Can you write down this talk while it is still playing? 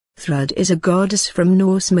Thrud is a goddess from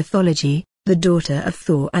Norse mythology, the daughter of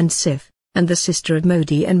Thor and Sif, and the sister of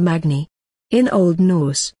Modi and Magni. In Old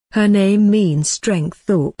Norse, her name means strength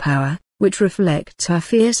or power, which reflects her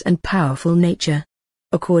fierce and powerful nature.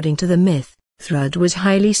 According to the myth, Thrud was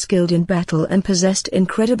highly skilled in battle and possessed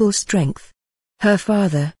incredible strength. Her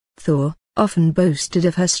father, Thor, often boasted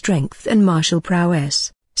of her strength and martial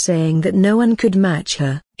prowess, saying that no one could match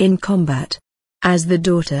her in combat. As the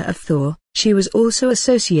daughter of Thor, she was also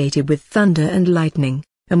associated with thunder and lightning,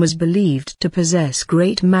 and was believed to possess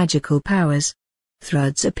great magical powers.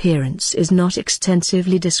 Thrud's appearance is not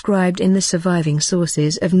extensively described in the surviving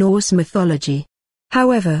sources of Norse mythology.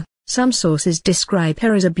 However, some sources describe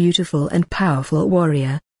her as a beautiful and powerful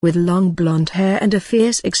warrior, with long blonde hair and a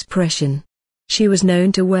fierce expression. She was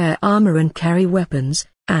known to wear armor and carry weapons,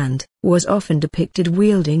 and was often depicted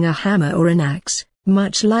wielding a hammer or an axe,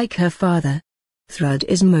 much like her father. Thrud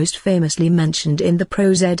is most famously mentioned in the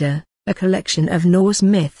Prose Edda, a collection of Norse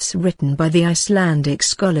myths written by the Icelandic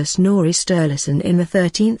scholar Snorri Sturluson in the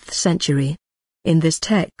 13th century. In this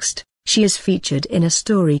text, she is featured in a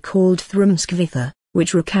story called Thrumskvitha,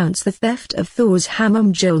 which recounts the theft of Thor's hammer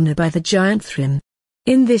Mjolnir by the giant Thrym.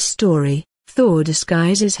 In this story, Thor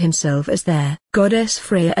disguises himself as their goddess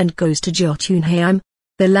Freya and goes to Jotunheim,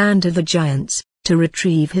 the land of the giants, to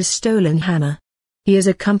retrieve his stolen hammer. He is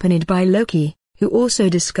accompanied by Loki, who also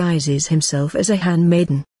disguises himself as a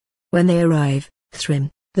handmaiden. When they arrive, Thrym,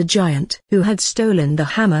 the giant who had stolen the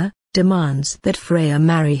hammer, demands that Freya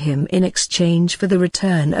marry him in exchange for the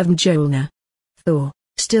return of Mjolnir. Thor,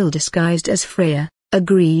 still disguised as Freya,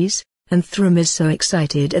 agrees, and Thrym is so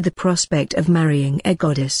excited at the prospect of marrying a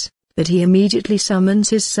goddess, that he immediately summons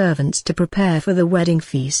his servants to prepare for the wedding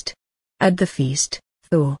feast. At the feast,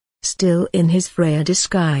 Thor, still in his Freya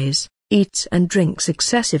disguise, eats and drinks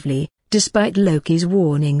excessively, despite Loki's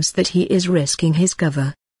warnings that he is risking his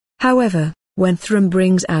cover. However, when Thrym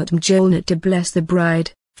brings out Mjolnir to bless the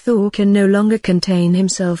bride, Thor can no longer contain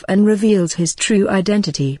himself and reveals his true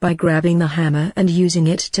identity by grabbing the hammer and using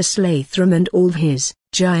it to slay Thrym and all his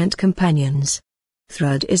giant companions.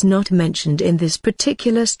 Thrud is not mentioned in this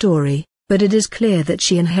particular story, but it is clear that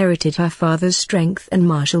she inherited her father's strength and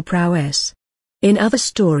martial prowess. In other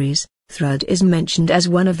stories, Thrud is mentioned as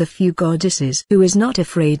one of the few goddesses who is not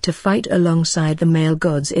afraid to fight alongside the male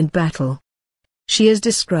gods in battle. She is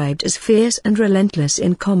described as fierce and relentless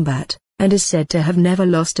in combat, and is said to have never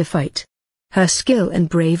lost a fight. Her skill and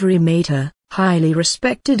bravery made her highly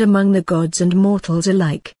respected among the gods and mortals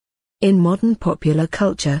alike. In modern popular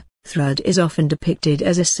culture, Thrud is often depicted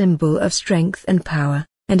as a symbol of strength and power,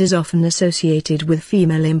 and is often associated with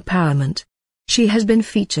female empowerment. She has been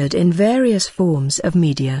featured in various forms of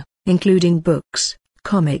media, including books,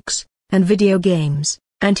 comics, and video games,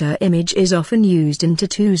 and her image is often used in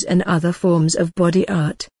tattoos and other forms of body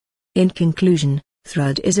art. In conclusion,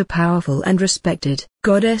 Thrud is a powerful and respected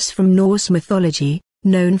goddess from Norse mythology,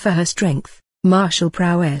 known for her strength, martial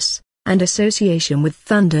prowess, and association with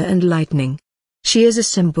thunder and lightning. She is a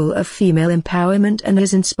symbol of female empowerment and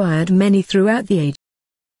has inspired many throughout the ages.